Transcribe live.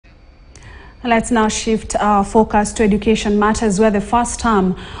Let's now shift our focus to education matters, where the first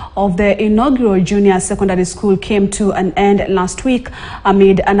term of the inaugural junior secondary school came to an end last week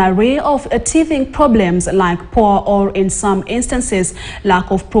amid an array of teething problems like poor or, in some instances, lack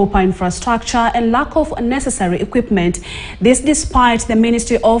of proper infrastructure and lack of necessary equipment. This despite the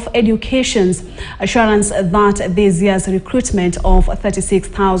Ministry of Education's assurance that this year's recruitment of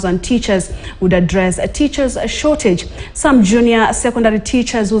 36,000 teachers would address a teachers' shortage. Some junior secondary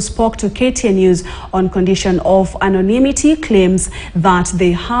teachers who spoke to KTN News on condition of anonymity claims that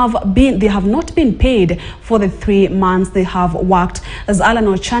they have not been paid for the 3 months they have worked. As Alan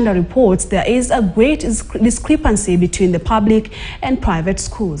Ochanda reports, there is a great discrepancy between the public and private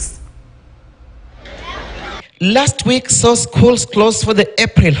schools. Last week saw schools close for the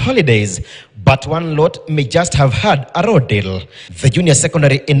April holidays, but one lot may just have had a road deal. The junior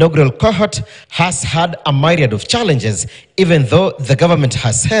secondary inaugural cohort has had a myriad of challenges, even though the government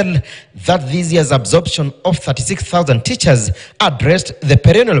has said that this year's absorption of 36,000 teachers addressed the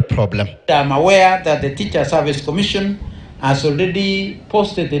perennial problem. I'm aware that the Teacher Service Commission has already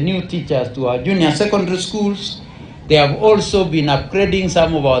posted the new teachers to our junior secondary schools. They have also been upgrading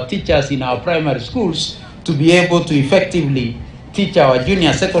some of our teachers in our primary schools to be able to effectively teach our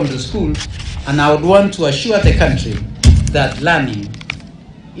junior secondary schools. And I would want to assure the country that learning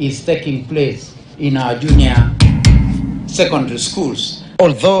is taking place in our junior secondary schools.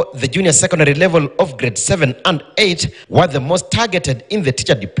 Although the junior secondary level of grade 7 and 8 were the most targeted in the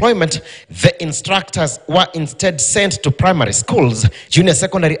teacher deployment, the instructors were instead sent to primary schools, junior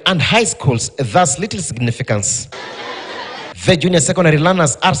secondary and high schools, thus little significance. The junior secondary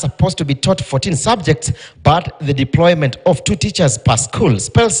learners are supposed to be taught 14 subjects, but the deployment of 2 teachers per school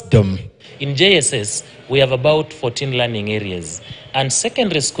spells doom. In JSS, we have about 14 learning areas, and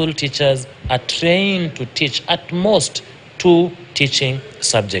secondary school teachers are trained to teach at most 2 teaching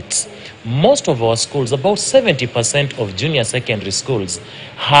subjects. Most of our schools, about 70% of junior secondary schools,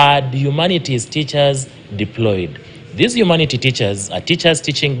 had humanities teachers deployed. These humanity teachers are teachers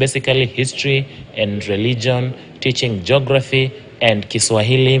teaching basically history and religion, teaching geography and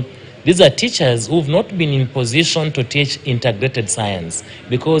Kiswahili. These are teachers who've not been in position to teach integrated science,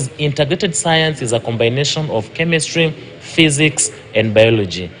 because integrated science is a combination of chemistry, physics, and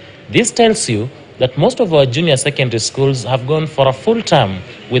biology. This tells you that most of our junior secondary schools have gone for a full term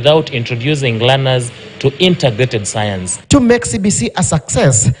without introducing learners to integrated science. To make CBC a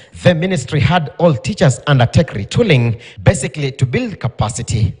success, the ministry had all teachers undertake retooling, basically to build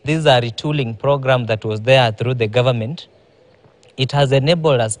capacity. This is a retooling program that was there through the government. It has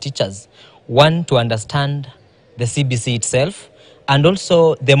enabled us teachers, one, to understand the CBC itself, and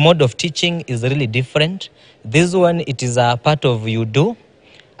also the mode of teaching is really different. This one, it is a part of you do,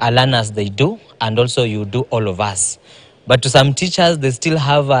 our learners they do, and also you do all of us. But to some teachers, they still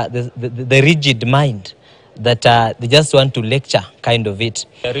have the rigid mind that they just want to lecture kind of it.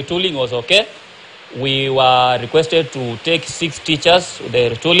 The retooling was okay. We were requested to take 6 teachers,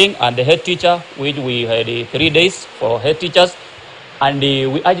 the retooling, and the head teacher, which we had 3 days for head teachers. And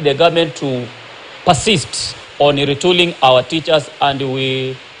we urged the government to persist on retooling our teachers, and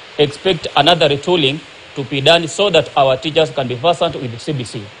we expect another retooling to be done so that our teachers can be versant with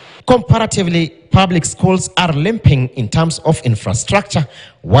CBC. Comparatively, public schools are limping in terms of infrastructure,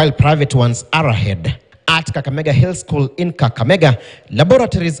 while private ones are ahead. At Kakamega Hill School in Kakamega,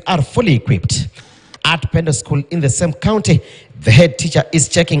 laboratories are fully equipped. At Pendo School in the same county, the head teacher is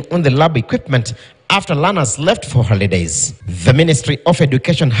checking on the lab equipment after learners left for holidays. The Ministry of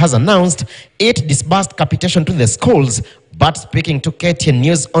Education has announced it disbursed capitation to the schools, but speaking to KTN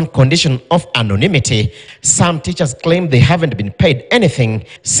News on condition of anonymity, some teachers claim they haven't been paid anything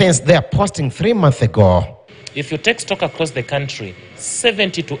since their posting 3 months ago. If you take stock across the country,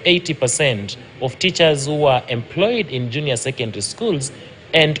 70 to 80% of teachers who are employed in junior secondary schools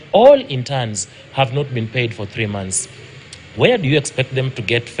and all interns have not been paid for 3 months. Where do you expect them to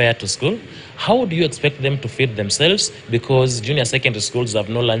get fare to school? How do you expect them to feed themselves? Because junior secondary schools have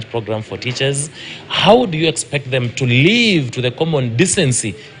no lunch program for teachers. How do you expect them to live to the common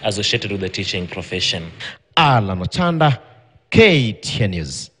decency associated with the teaching profession? Alan Ochanda, KTN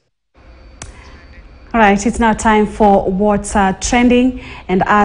News. All right, it's now time for what's trending, and